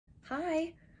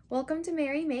Hi, welcome to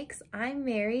Mary Makes. I'm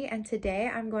Mary and today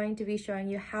I'm going to be showing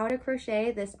you how to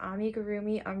crochet this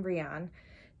amigurumi Umbreon.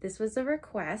 This was a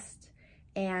request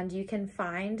and you can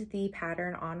find the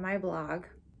pattern on my blog.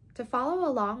 To follow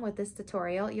along with this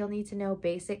tutorial, you'll need to know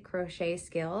basic crochet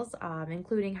skills,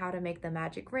 including how to make the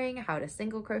magic ring, how to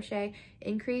single crochet,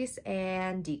 increase,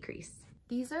 and decrease.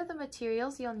 These are the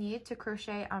materials you'll need to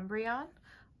crochet Umbreon.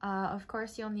 Of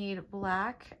course, you'll need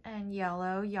black and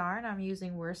yellow yarn. I'm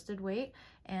using worsted weight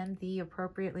and the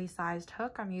appropriately sized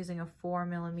hook. I'm using a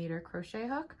 4mm crochet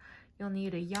hook. You'll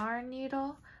need a yarn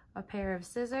needle, a pair of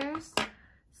scissors,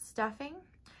 stuffing,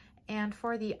 and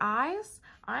for the eyes,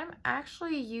 I'm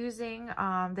actually using,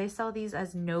 they sell these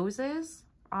as noses,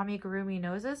 amigurumi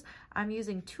noses. I'm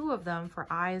using 2 of them for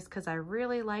eyes because I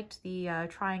really liked the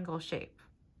triangle shape.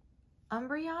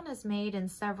 Umbreon is made in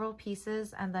several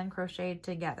pieces and then crocheted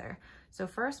together. So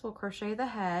first we'll crochet the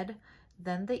head,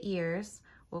 then the ears,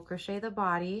 we'll crochet the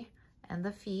body and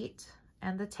the feet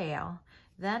and the tail.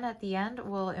 Then at the end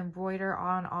we'll embroider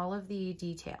on all of the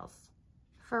details.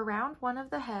 For round 1 of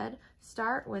the head,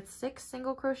 start with 6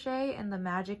 single crochet in the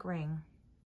magic ring.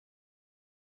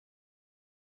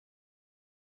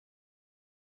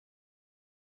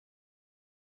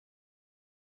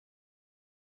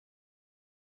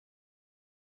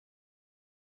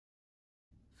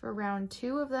 For round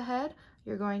 2 of the head,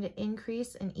 you're going to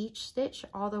increase in each stitch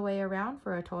all the way around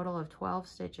for a total of 12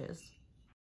 stitches.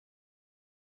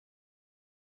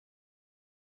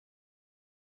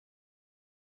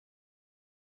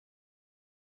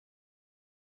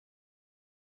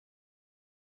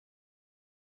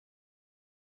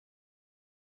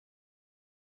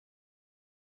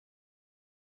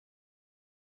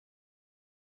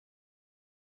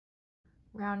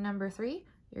 Round number 3,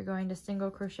 you're going to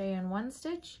single crochet in 1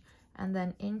 stitch and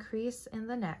then increase in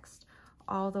the next,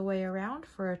 all the way around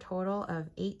for a total of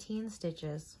 18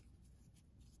 stitches.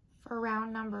 For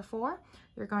round number 4,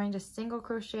 you're going to single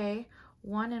crochet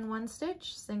 1 in 1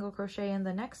 stitch, single crochet in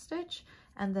the next stitch,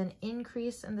 and then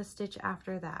increase in the stitch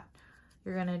after that.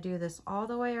 You're going to do this all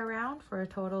the way around for a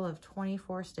total of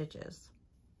 24 stitches.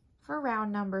 For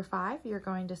round number 5, you're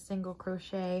going to single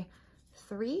crochet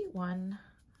 3, 1,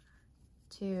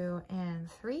 2, and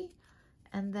 3,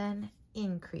 and then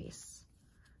increase.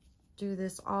 Do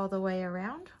this all the way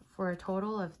around for a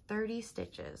total of 30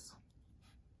 stitches.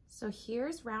 So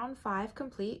here's round 5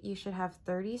 complete. You should have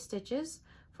 30 stitches.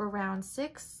 For round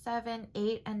 6, 7,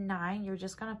 8, and 9, you're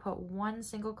just going to put 1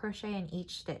 single crochet in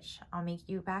each stitch. I'll meet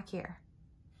you back here.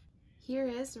 Here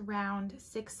is round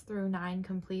 6 through 9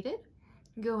 completed.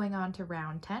 Going on to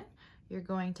round 10, you're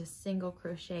going to single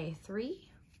crochet 3,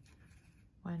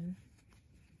 1,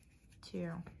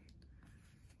 2,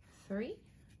 3,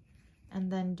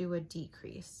 and then do a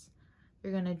decrease.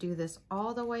 You're going to do this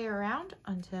all the way around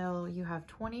until you have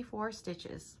 24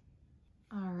 stitches.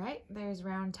 All right, there's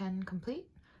round 10 complete.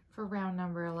 For round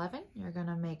number 11, you're going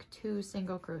to make 2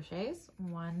 single crochets,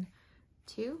 1,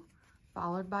 2,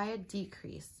 followed by a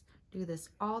decrease. Do this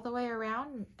all the way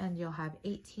around and you'll have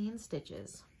 18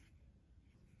 stitches.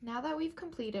 Now that we've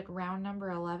completed round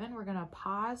number 11, we're going to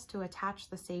pause to attach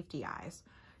the safety eyes.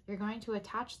 You're going to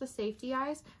attach the safety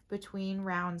eyes between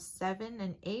rounds 7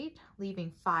 and 8,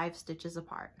 leaving 5 stitches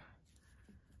apart.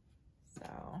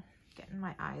 So getting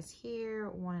my eyes here,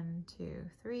 1, 2,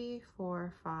 3,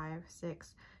 4, 5,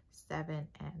 6, 7,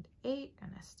 and 8. I'm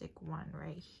gonna stick 1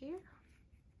 right here.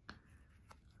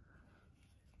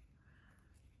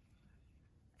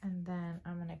 And then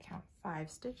I'm gonna count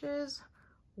 5 stitches.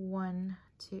 1,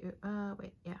 2,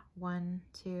 1,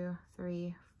 2,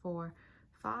 3, 4,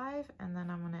 5, and then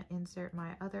I'm going to insert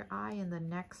my other eye in the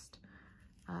next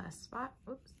spot.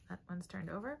 Oops, that one's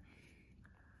turned over.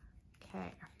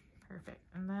 Okay, perfect.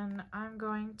 And then I'm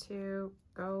going to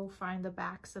go find the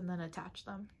backs and then attach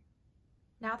them.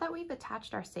 Now that we've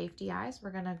attached our safety eyes,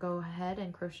 we're going to go ahead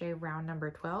and crochet round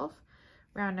number 12.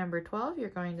 Round number 12, you're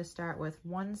going to start with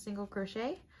 1 single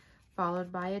crochet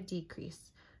followed by a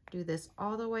decrease. Do this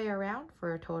all the way around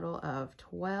for a total of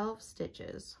 12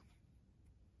 stitches.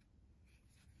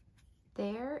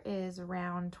 There is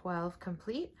round 12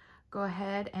 complete. Go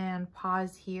ahead and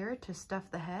pause here to stuff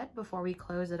the head before we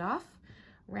close it off.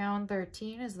 Round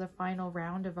 13 is the final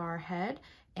round of our head,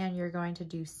 and you're going to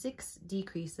do 6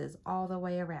 decreases all the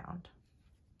way around.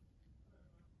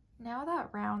 Now that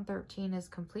round 13 is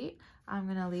complete, I'm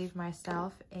going to leave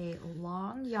myself a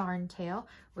long yarn tail,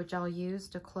 which I'll use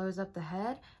to close up the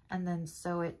head and then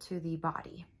sew it to the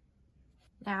body.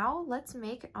 Now let's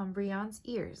make Umbreon's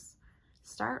ears.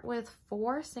 Start with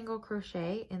 4 single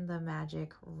crochet in the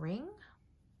magic ring.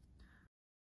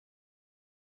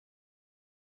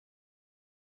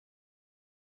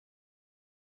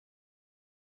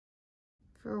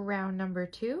 For round number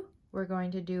 2, we're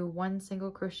going to do 1 single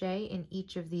crochet in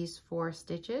each of these 4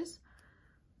 stitches.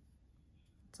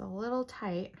 It's a little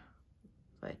tight,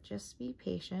 but just be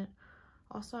patient.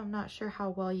 Also, I'm not sure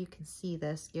how well you can see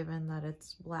this given that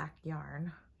it's black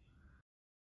yarn.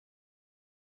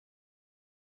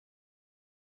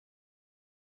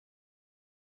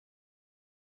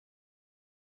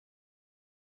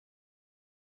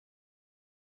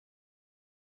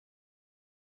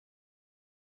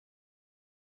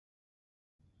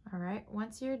 All right,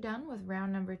 once you're done with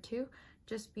round number 2,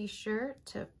 just be sure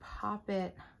to pop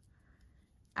it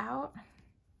out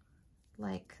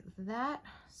like that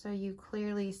so you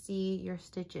clearly see your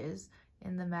stitches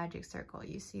in the magic circle.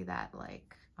 You see that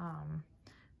like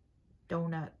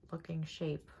donut looking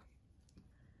shape.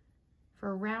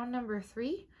 For round number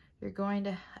 3, you're going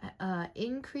to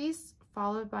increase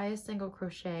followed by a single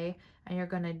crochet, and you're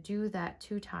going to do that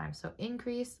 2 times. So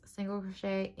increase, single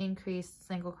crochet, increase,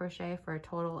 single crochet for a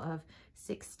total of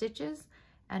 6 stitches.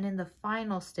 And in the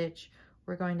final stitch,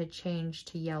 we're going to change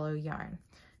to yellow yarn.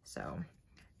 So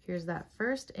here's that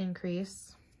first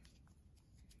increase.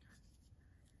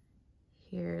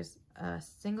 Here's a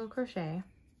single crochet.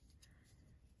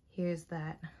 Here's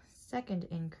that second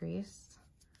increase.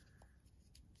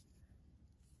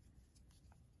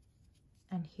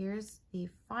 And here's the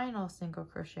final single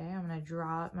crochet. I'm going to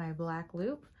draw up my black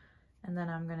loop, and then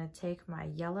I'm going to take my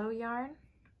yellow yarn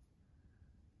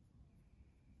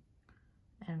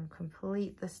and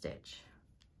complete the stitch.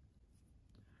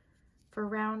 For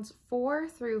rounds 4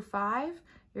 through 5,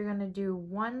 you're going to do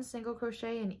 1 single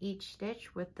crochet in each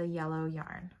stitch with the yellow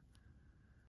yarn.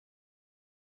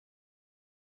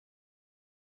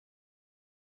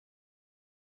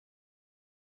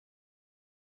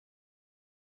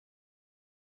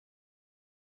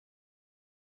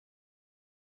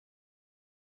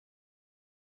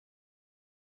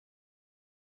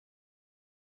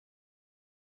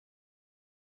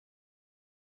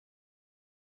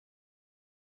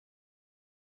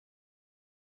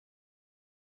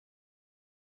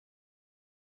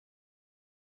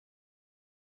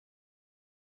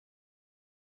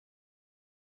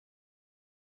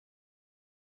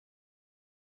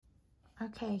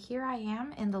 Okay, here I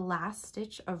am in the last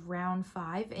stitch of round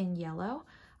 5 in yellow.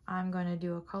 I'm going to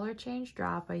do a color change,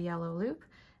 draw up a yellow loop,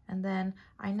 and then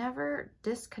I never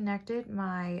disconnected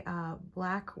my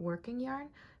black working yarn,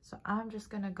 so I'm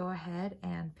just going to go ahead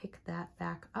and pick that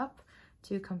back up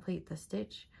to complete the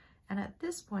stitch. And at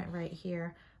this point right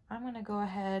here, I'm going to go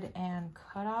ahead and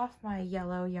cut off my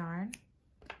yellow yarn,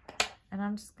 and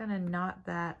I'm just going to knot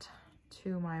that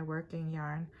to my working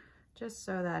yarn, just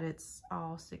so that it's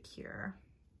all secure.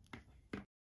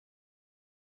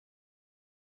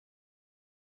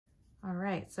 All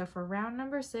right, so for round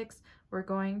number 6, we're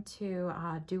going to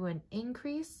do an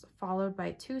increase followed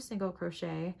by 2 single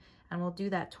crochet, and we'll do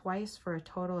that twice for a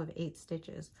total of 8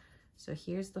 stitches. So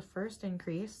here's the first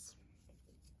increase,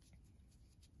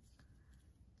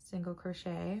 single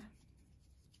crochet,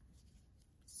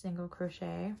 single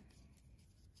crochet,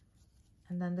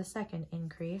 and then the second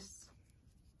increase,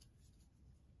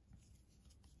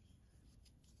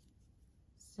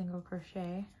 single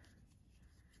crochet,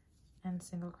 and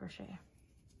single crochet.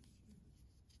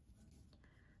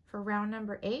 For round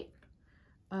number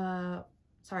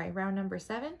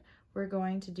 7, we're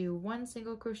going to do 1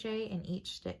 single crochet in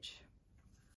each stitch.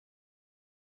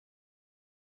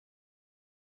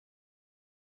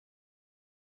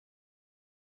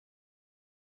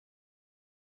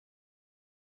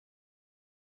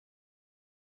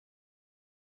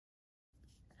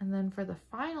 And then for the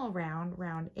final round,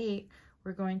 round 8,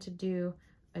 we're going to do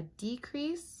a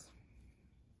decrease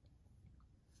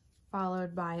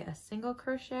followed by a single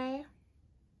crochet,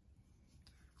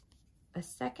 a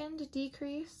second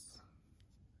decrease,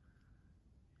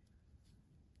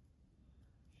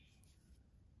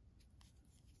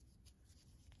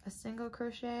 a single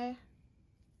crochet,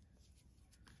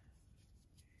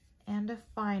 and a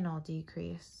final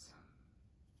decrease.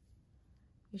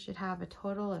 You should have a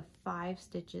total of 5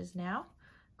 stitches now.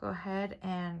 Go ahead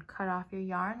and cut off your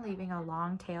yarn, leaving a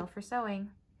long tail for sewing.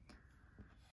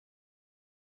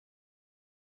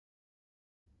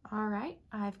 All right,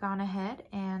 I've gone ahead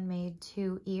and made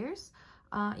 2 ears.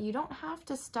 You don't have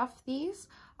to stuff these.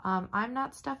 I'm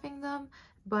not stuffing them,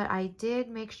 but I did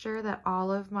make sure that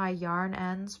all of my yarn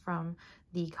ends from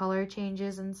the color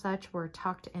changes and such were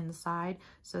tucked inside,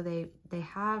 so they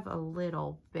have a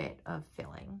little bit of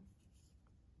filling.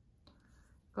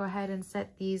 Go ahead and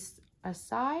set these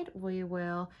aside. We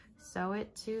will sew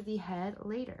it to the head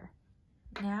later.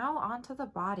 Now onto the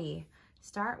body.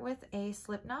 Start with a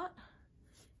slip knot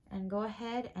and go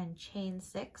ahead and chain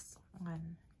 6.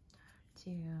 1,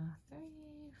 2, 3,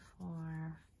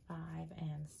 4, 5,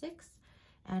 and 6.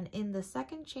 And in the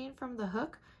second chain from the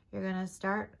hook, you're going to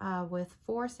start with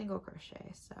 4 single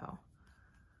crochet. So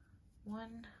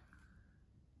 1,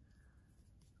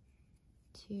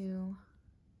 2,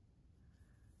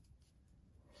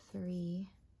 3,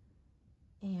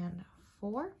 and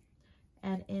 4.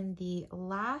 And in the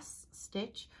last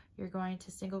stitch, you're going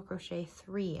to single crochet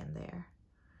 3 in there.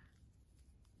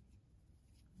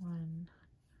 1,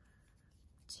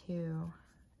 2,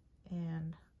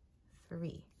 and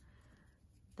 3.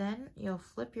 Then you'll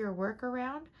flip your work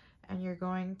around and you're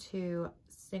going to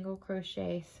single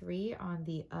crochet 3 on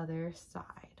the other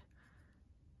side.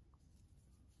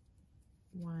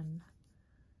 1,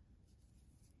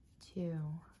 2,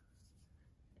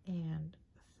 and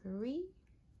 3.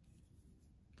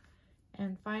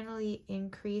 And finally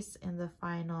increase in the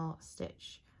final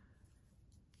stitch.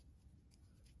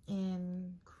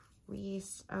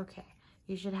 Increase. Okay,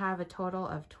 you should have a total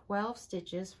of 12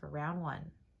 stitches for round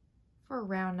 1. For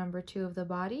round number 2 of the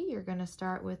body, you're going to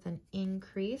start with an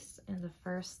increase in the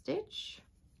first stitch.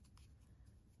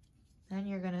 Then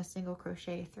you're going to single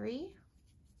crochet 3.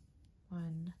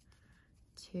 1,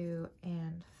 2,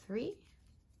 and 3.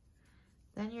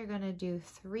 Then you're going to do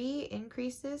 3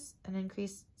 increases, an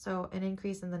increase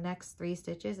in the next 3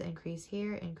 stitches, increase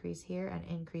here, and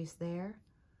increase there.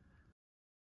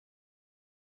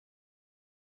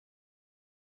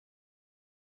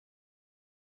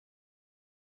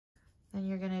 Then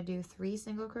you're going to do 3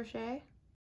 single crochet.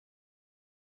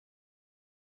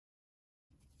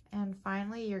 And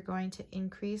finally, you're going to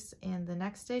increase in the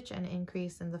next stitch and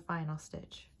increase in the final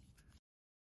stitch.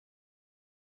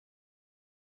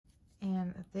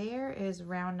 And there is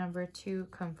round number 2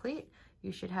 complete.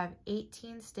 You should have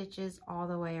 18 stitches all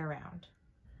the way around.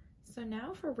 So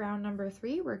now for round number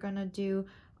 3, we're gonna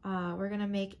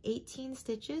make 18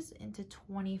 stitches into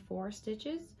 24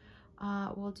 stitches.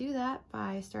 We'll do that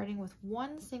by starting with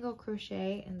 1 single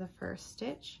crochet in the first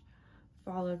stitch,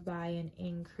 followed by an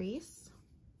increase.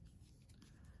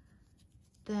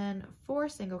 Then 4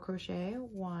 single crochet,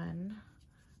 1,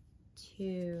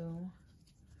 2,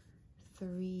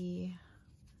 3,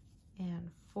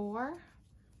 and 4,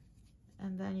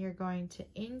 and then you're going to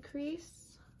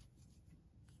increase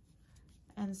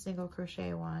and single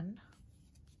crochet 1,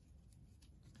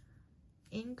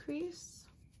 increase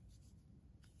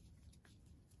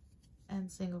and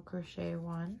single crochet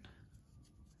 1,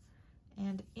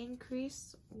 and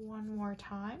increase 1 more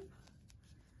time,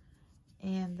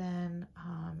 and then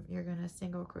you're going to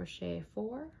single crochet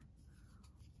 4,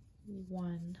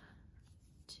 1,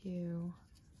 2,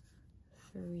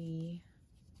 3,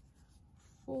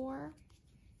 4.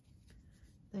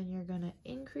 Then you're going to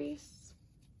increase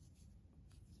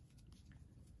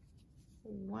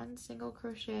 1 single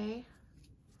crochet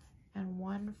and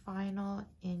 1 final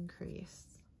increase.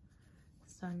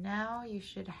 So now you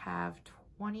should have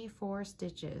 24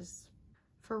 stitches.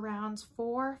 For rounds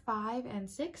 4, 5, and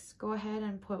 6, go ahead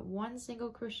and put 1 single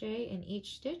crochet in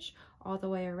each stitch all the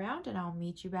way around, and I'll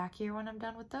meet you back here when I'm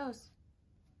done with those.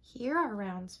 Here are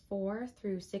rounds 4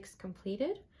 through 6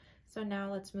 completed. So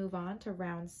now let's move on to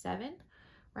round 7.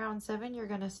 Round 7, you're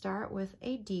going to start with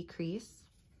a decrease,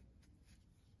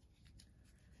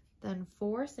 then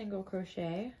 4 single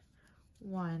crochet,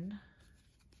 1,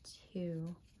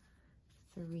 2,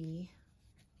 3,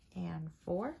 and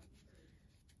 4.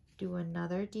 Do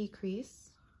another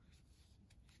decrease,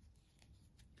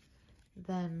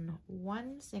 then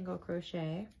 1 single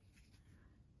crochet,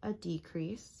 a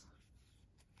decrease,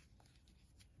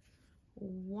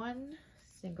 1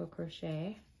 single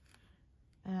crochet,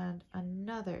 and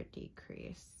another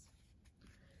decrease.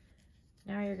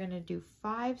 Now you're going to do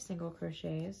 5 single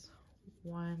crochets,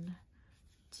 1,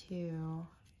 2,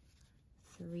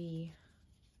 3,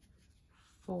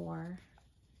 4,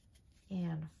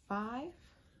 and 5.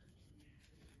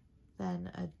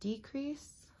 Then a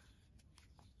decrease,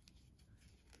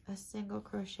 a single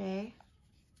crochet,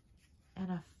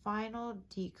 and a final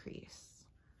decrease.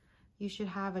 You should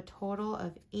have a total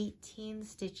of 18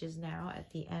 stitches now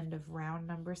at the end of round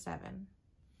number 7.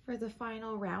 For the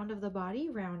final round of the body,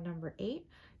 round number 8,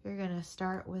 you're going to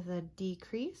start with a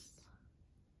decrease,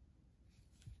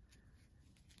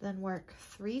 then work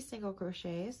 3 single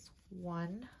crochets,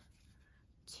 1,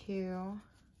 2,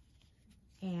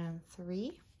 and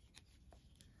 3.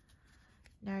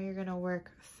 Now you're going to work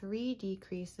 3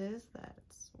 decreases.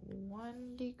 That's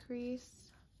 1 decrease,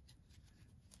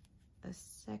 a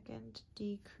second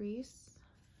decrease,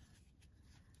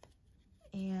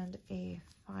 and a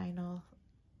final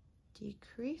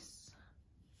decrease.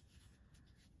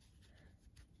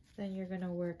 Then you're going to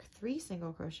work 3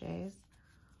 single crochets.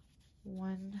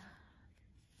 1,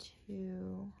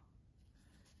 2,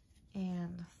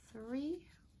 and 3.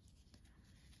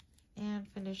 And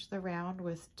finish the round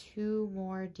with 2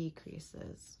 more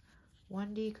decreases.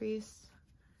 1 decrease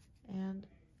and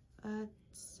a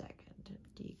second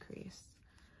decrease.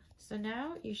 So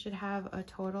now you should have a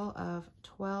total of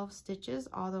 12 stitches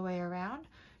all the way around.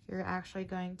 You're actually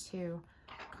going to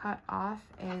cut off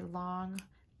a long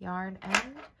yarn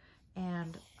end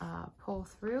and pull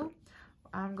through.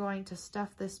 I'm going to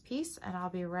stuff this piece and I'll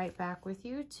be right back with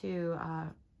you to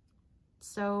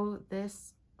sew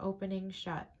this opening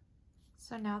shut.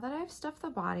 So now that I've stuffed the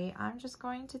body, I'm just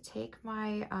going to take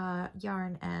my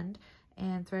yarn end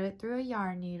and thread it through a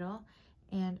yarn needle,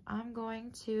 and I'm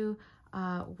going to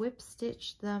whip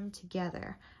stitch them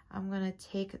together. I'm going to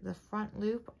take the front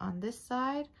loop on this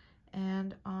side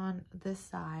and on this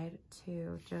side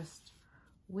to just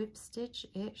whip stitch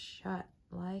it shut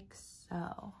like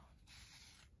so.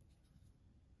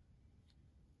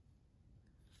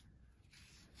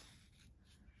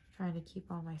 Trying to keep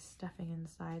all my stuffing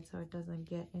inside so it doesn't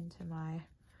get into my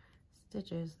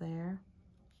stitches there.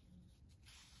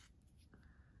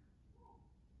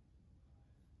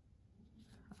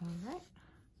 All right,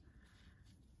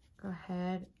 go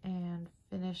ahead and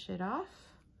finish it off.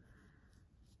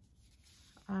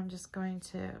 I'm just going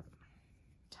to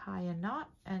tie a knot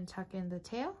and tuck in the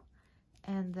tail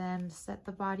and then set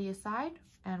the body aside,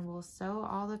 and we'll sew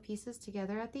all the pieces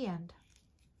together at the end.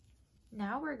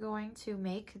 Now we're going to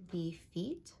make the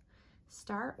feet.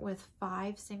 Start with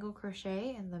 5 single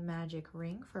crochet in the magic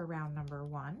ring for round number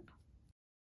 1.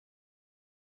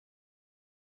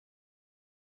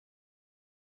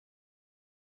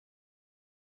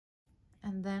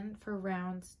 And then for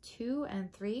rounds 2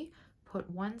 and 3, put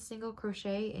 1 single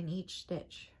crochet in each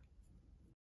stitch.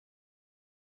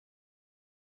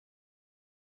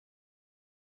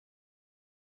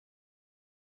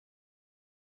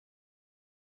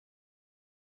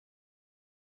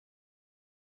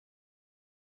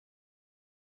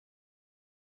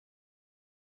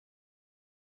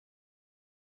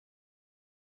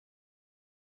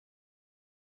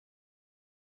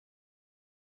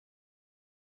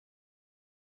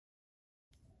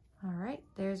 All right,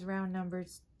 there's round number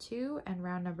 2 and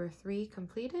round number 3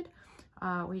 completed.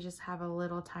 We just have a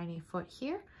little tiny foot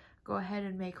here. Go ahead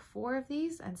and make 4 of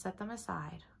these and set them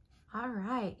aside. All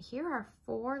right, here are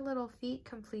 4 little feet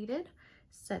completed.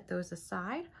 Set those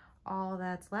aside. All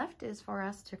that's left is for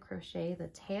us to crochet the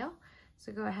tail.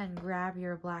 So go ahead and grab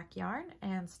your black yarn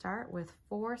and start with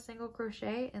 4 single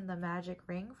crochet in the magic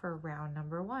ring for round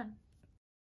number 1.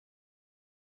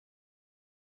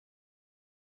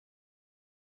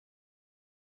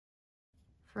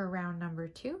 For round number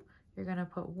 2, you're going to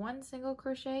put 1 single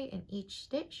crochet in each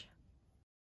stitch.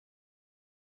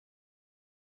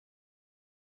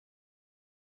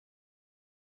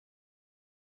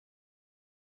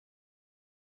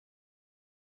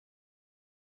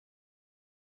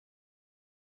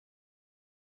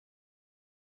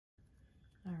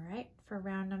 All right, for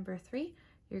round number 3,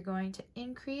 you're going to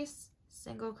increase,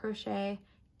 single crochet,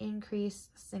 increase,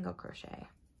 single crochet.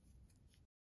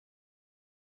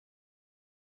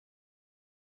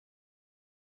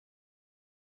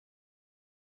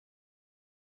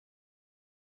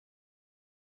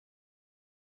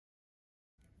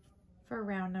 For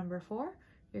round number 4,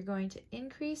 you're going to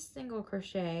increase single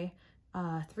crochet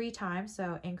 3 times.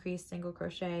 So increase single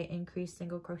crochet, increase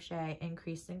single crochet,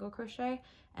 increase single crochet.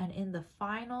 And in the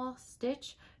final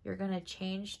stitch, you're going to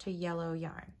change to yellow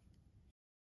yarn.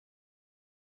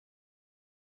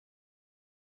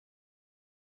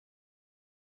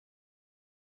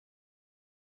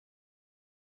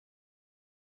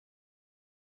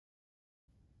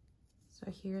 So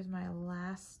here's my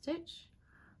last stitch.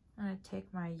 I'm going to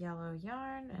take my yellow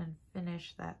yarn and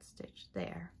finish that stitch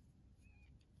there.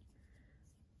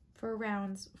 For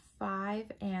rounds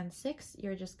 5 and 6,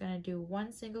 you're just going to do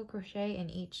 1 single crochet in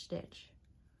each stitch.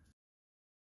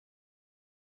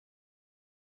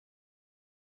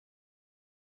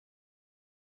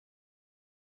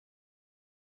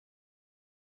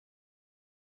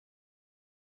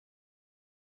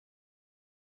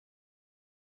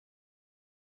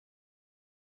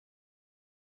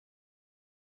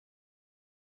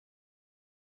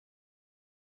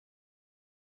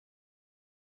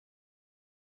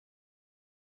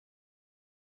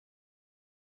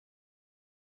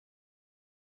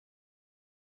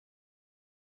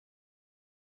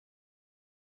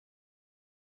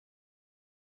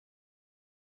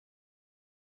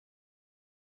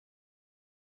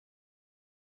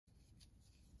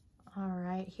 All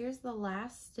right, here's the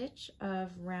last stitch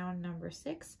of round number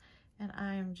 6, and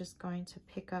I'm just going to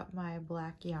pick up my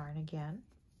black yarn again.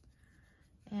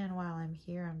 And while I'm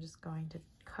here, I'm just going to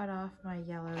cut off my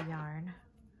yellow yarn.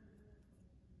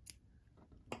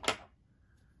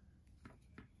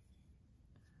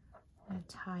 And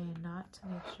tie a knot to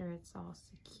make sure it's all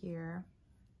secure.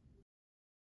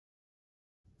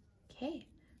 Okay,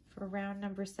 for round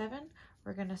number 7,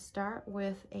 we're going to start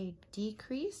with a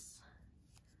decrease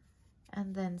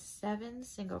and then 7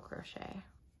 single crochet.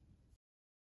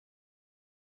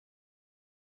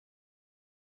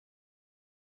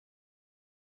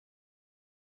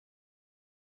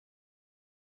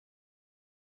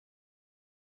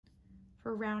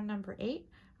 For round number 8,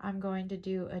 I'm going to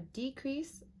do a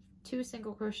decrease, 2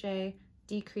 single crochet,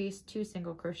 decrease, 2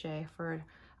 single crochet for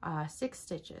 6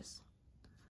 stitches.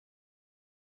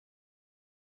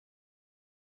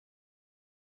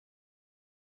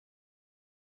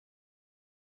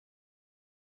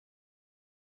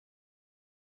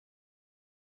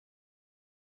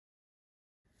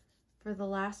 For the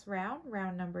last round,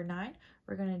 round number 9,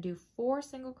 we're going to do 4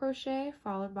 single crochet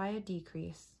followed by a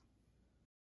decrease.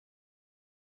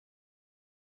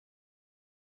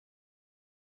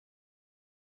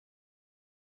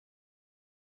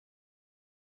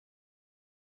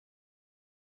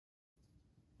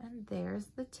 And there's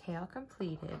the tail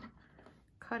completed.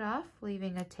 Cut off,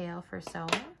 leaving a tail for sewing.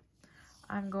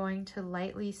 I'm going to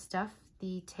lightly stuff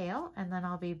the tail, and then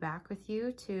I'll be back with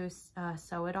you to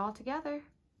sew it all together.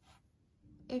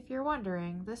 If you're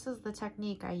wondering, this is the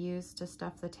technique I use to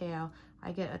stuff the tail.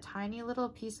 I get a tiny little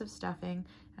piece of stuffing,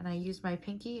 and I use my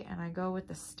pinky, and I go with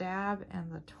the stab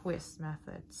and the twist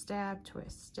method. Stab,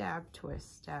 twist, stab,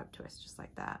 twist, stab, twist, just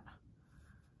like that.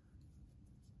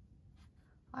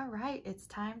 All right, it's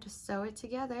time to sew it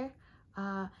together.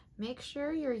 Make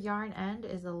sure your yarn end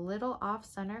is a little off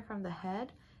center from the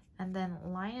head, and then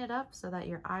line it up so that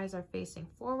your eyes are facing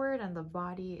forward and the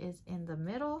body is in the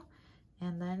middle,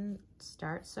 and then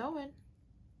start sewing.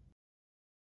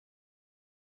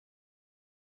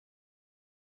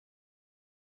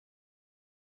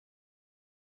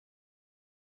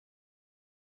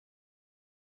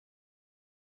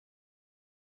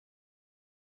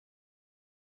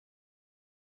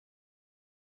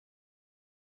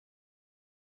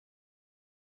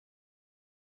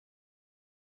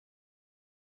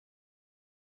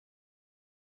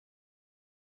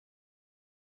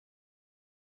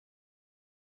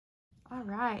 All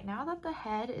right, now that the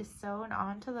head is sewn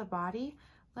onto the body,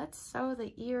 let's sew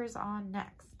the ears on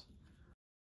next.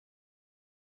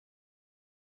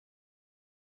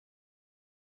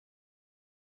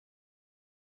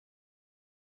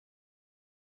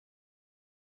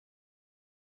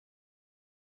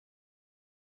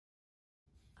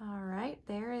 All right,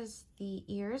 there is the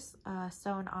ears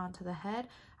sewn onto the head.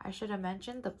 I should have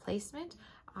mentioned the placement.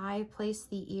 I place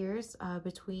the ears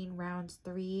between rounds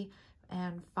 3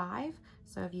 and 5.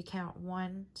 So if you count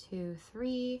 1, 2,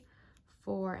 3,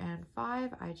 4, and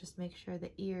 5, I just make sure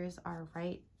the ears are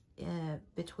right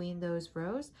between those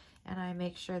rows, and I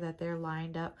make sure that they're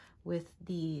lined up with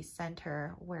the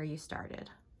center where you started.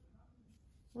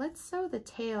 Let's sew the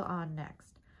tail on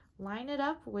next. Line it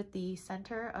up with the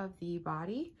center of the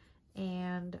body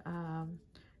and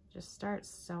just start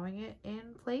sewing it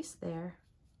in place there.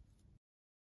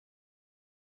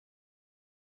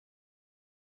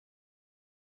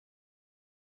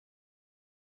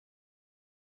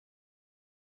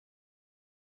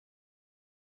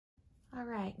 All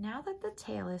right, now that the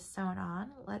tail is sewn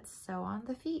on, let's sew on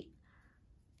the feet.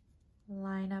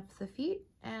 Line up the feet,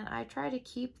 and I try to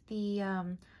keep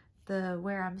the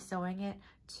where I'm sewing it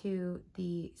to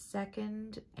the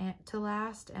second to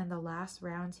last and the last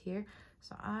rounds here.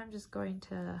 So I'm just going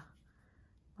to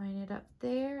line it up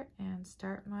there and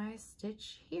start my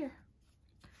stitch here.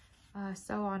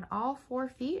 Sew on all 4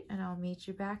 feet, and I'll meet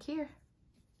you back here.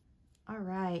 All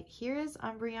right, here is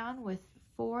Umbreon with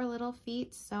 4 little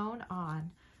feet sewn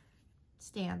on.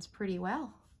 Stands pretty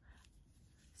well.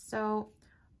 So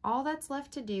all that's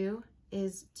left to do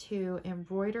is to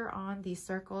embroider on these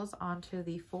circles onto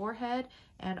the forehead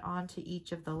and onto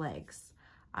each of the legs.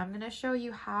 I'm going to show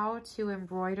you how to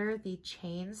embroider the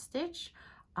chain stitch,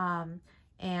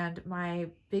 and my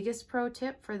biggest pro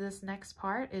tip for this next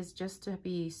part is just to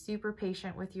be super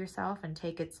patient with yourself and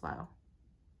take it slow.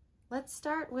 Let's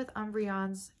start with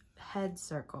Umbreon's head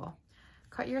circle.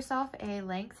 Cut yourself a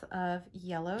length of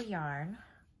yellow yarn,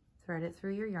 thread it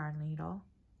through your yarn needle.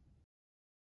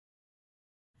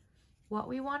 What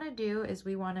we want to do is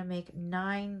we want to make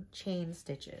 9 chain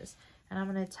stitches, and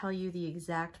I'm going to tell you the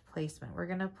exact placement. We're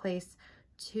going to place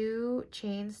 2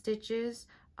 chain stitches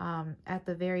at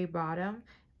the very bottom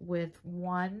with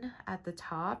 1 at the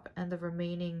top and the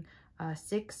remaining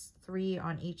 6, 3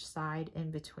 on each side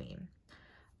in between.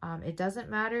 It doesn't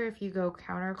matter if you go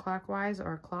counterclockwise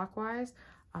or clockwise.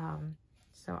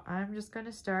 So I'm just going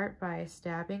to start by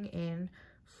stabbing in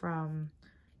from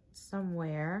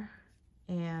somewhere,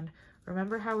 and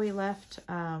remember how we left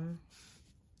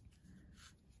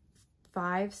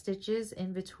 5 stitches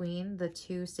in between the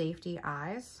 2 safety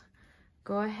eyes?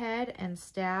 Go ahead and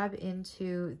stab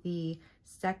into the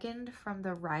second from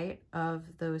the right of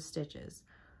those stitches.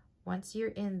 Once you're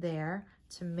in there,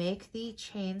 to make the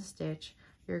chain stitch,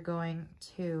 you're going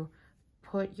to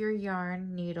put your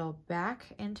yarn needle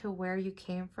back into where you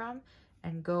came from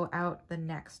and go out the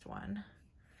next one.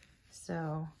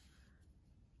 So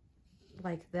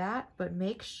like that, but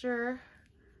make sure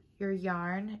your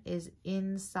yarn is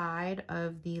inside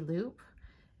of the loop.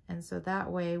 And so that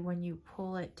way, when you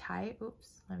pull it tight,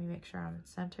 oops, let me make sure I'm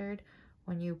centered.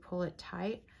 When you pull it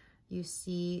tight, you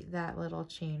see that little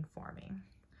chain forming.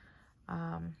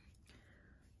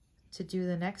 To do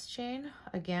the next chain,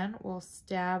 again, we'll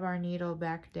stab our needle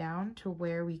back down to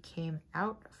where we came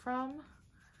out from,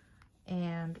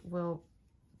 and we'll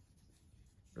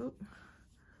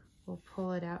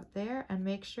pull it out there, and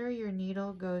make sure your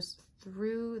needle goes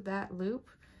through that loop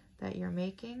that you're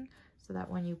making so that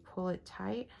when you pull it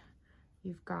tight,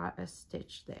 you've got a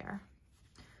stitch there.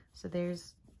 So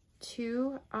there's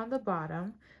 2 on the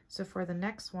bottom. So for the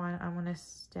next one, I'm going to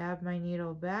stab my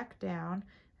needle back down,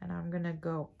 and I'm going to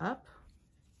go up.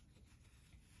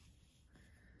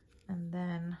 And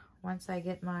then once I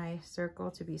get my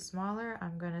circle to be smaller,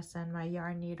 I'm going to send my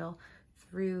yarn needle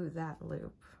through that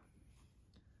loop.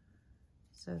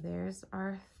 So there's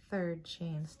our 3rd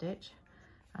chain stitch.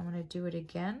 I'm going to do it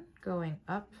again, going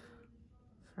up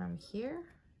from here.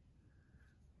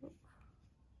 Go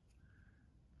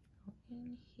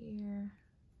in here.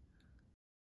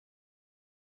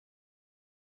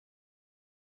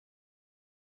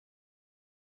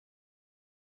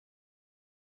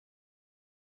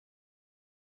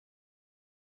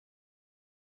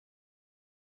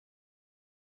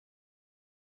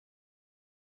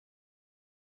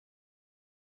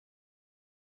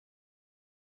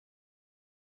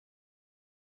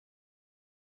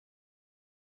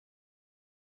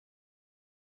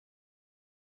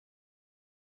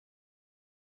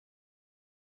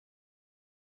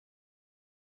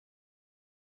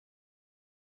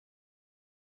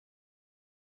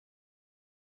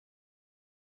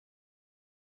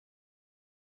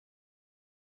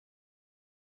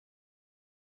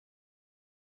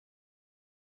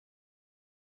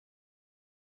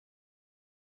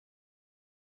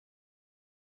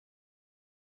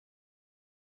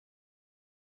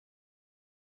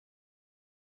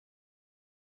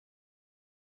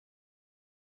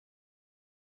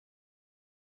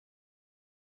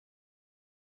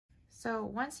 So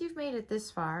once you've made it this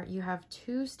far, you have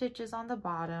 2 stitches on the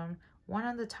bottom, 1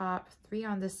 on the top, 3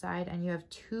 on this side, and you have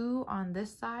 2 on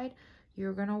this side.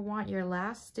 You're going to want your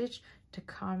last stitch to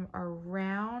come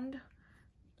around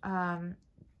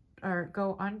or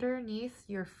go underneath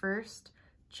your first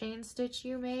chain stitch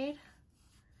you made,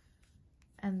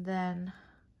 and then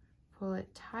pull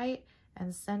it tight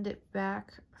and send it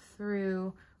back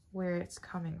through where it's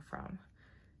coming from.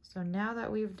 So now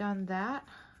that we've done that,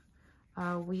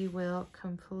 we will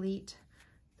complete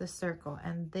the circle,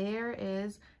 and there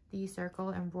is the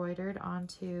circle embroidered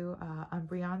onto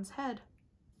Umbreon's head.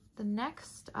 The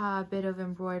next bit of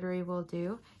embroidery we'll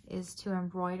do is to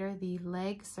embroider the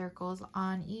leg circles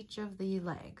on each of the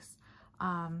legs.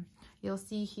 You'll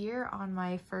see here on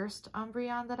my first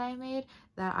Umbreon that I made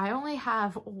that I only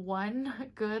have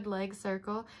 1 good leg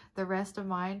circle. The rest of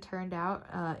mine turned out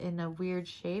in a weird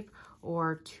shape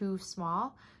or too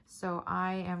small. So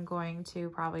I am going to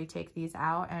probably take these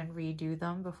out and redo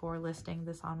them before listing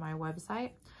this on my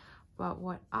website. But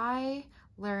what I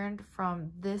learned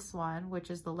from this one, which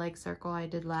is the leg circle I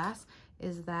did last,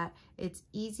 is that it's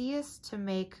easiest to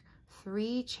make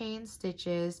 3 chain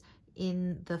stitches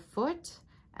in the foot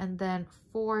and then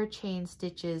 4 chain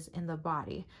stitches in the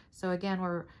body. So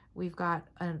again, we've got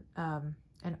an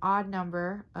odd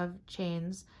number of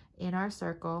chains in our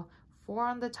circle, 4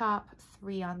 on the top,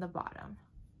 3 on the bottom.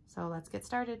 So let's get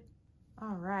started.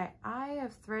 All right, I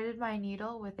have threaded my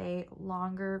needle with a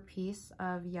longer piece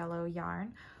of yellow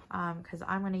yarn because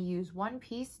I'm going to use 1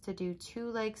 piece to do 2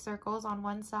 leg circles on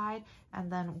one side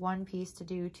and then 1 piece to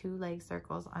do 2 leg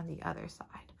circles on the other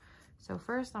side. So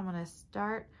first I'm going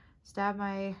to stab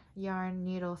my yarn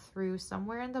needle through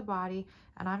somewhere in the body,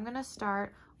 and I'm going to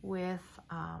start with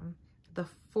the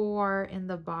 4 in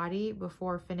the body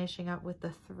before finishing up with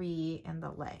the 3 in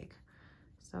the leg.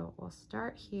 So we'll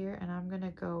start here, and I'm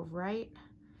gonna go right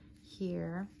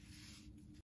here.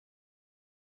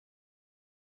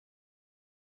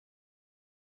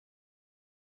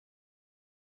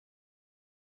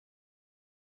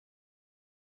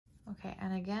 Okay,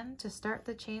 and again, to start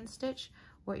the chain stitch,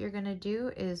 what you're gonna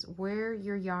do is where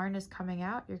your yarn is coming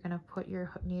out, you're gonna put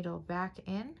your needle back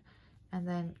in and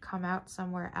then come out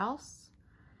somewhere else,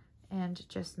 and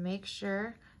just make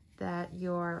sure that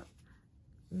your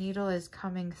needle is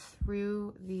coming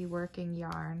through the working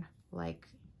yarn like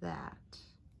that.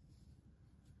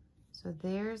 So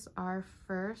there's our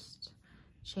first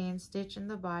chain stitch in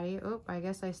the body. Oh, I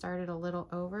guess I started a little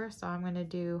over, so I'm gonna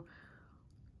do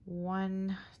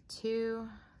 1, 2,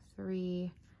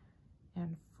 3,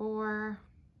 and 4.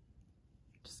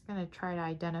 Just gonna try to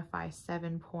identify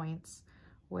 7 points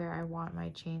where I want my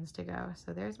chains to go.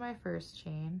 So there's my first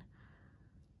chain.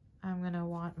 I'm gonna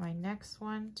want my next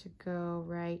one to go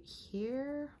right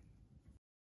here.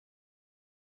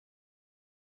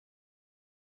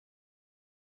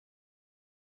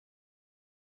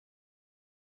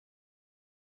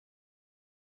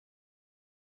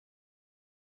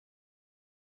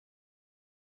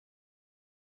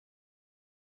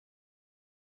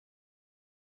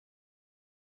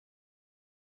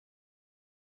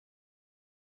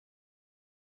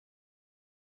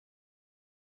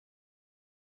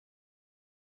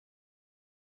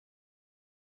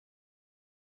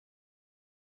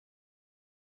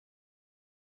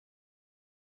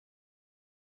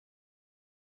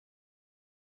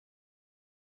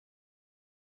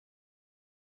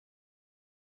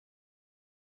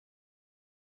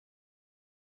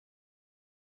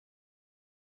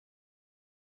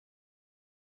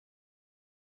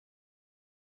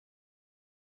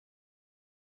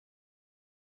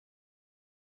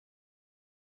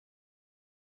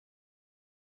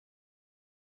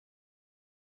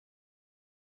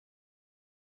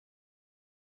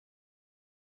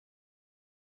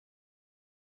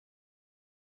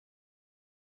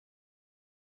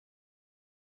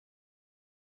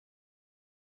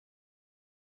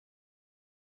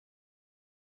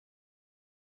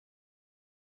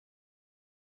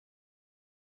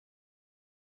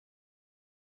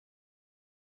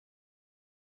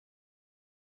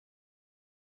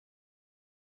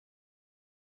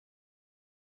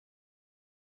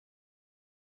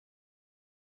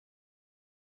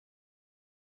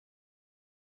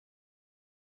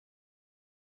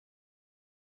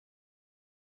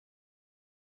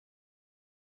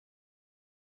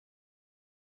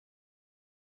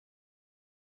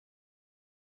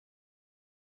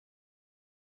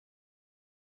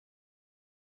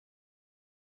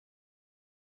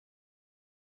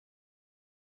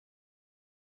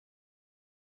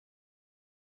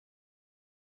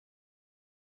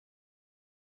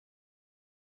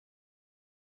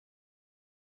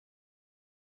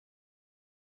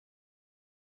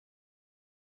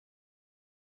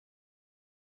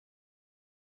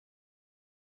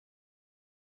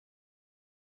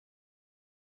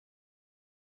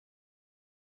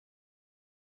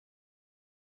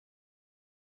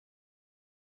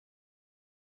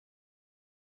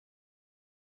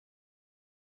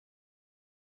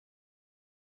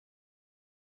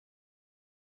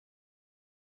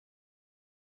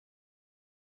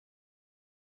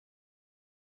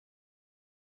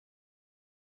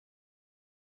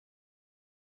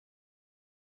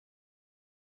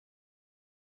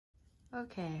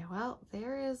 Okay, well,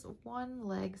 there is one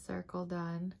leg circle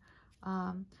done.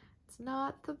 It's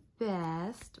not the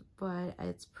best, but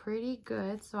it's pretty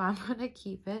good, so I'm gonna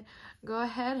keep it. Go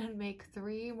ahead and make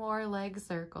 3 more leg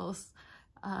circles,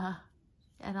 and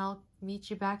I'll meet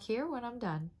you back here when I'm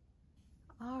done.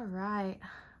 All right,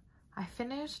 I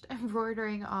finished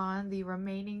embroidering on the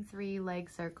remaining 3 leg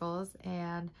circles,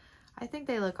 and I think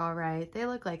they look all right. They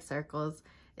look like circles.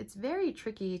 It's very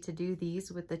tricky to do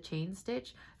these with the chain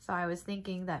stitch, so I was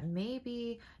thinking that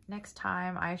maybe next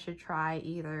time I should try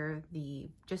either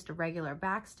just a regular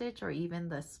back stitch or even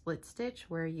the split stitch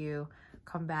where you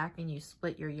come back and you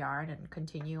split your yarn and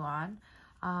continue on.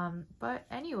 But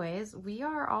anyways, we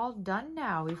are all done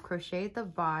now. We've crocheted the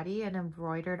body and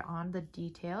embroidered on the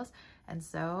details, and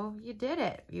so you did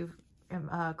it. You've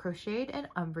crocheted an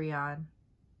Umbreon.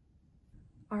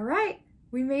 All right,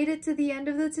 we made it to the end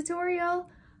of the tutorial.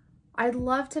 I'd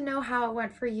love to know how it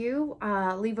went for you.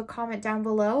 Leave a comment down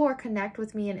below or connect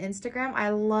with me on Instagram. I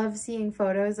love seeing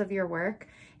photos of your work,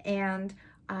 and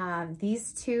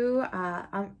these 2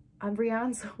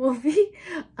 Umbreons will be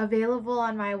available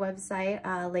on my website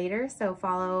later, so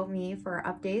follow me for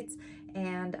updates,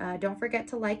 and don't forget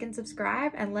to like and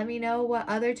subscribe, and let me know what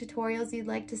other tutorials you'd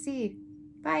like to see.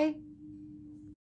 Bye!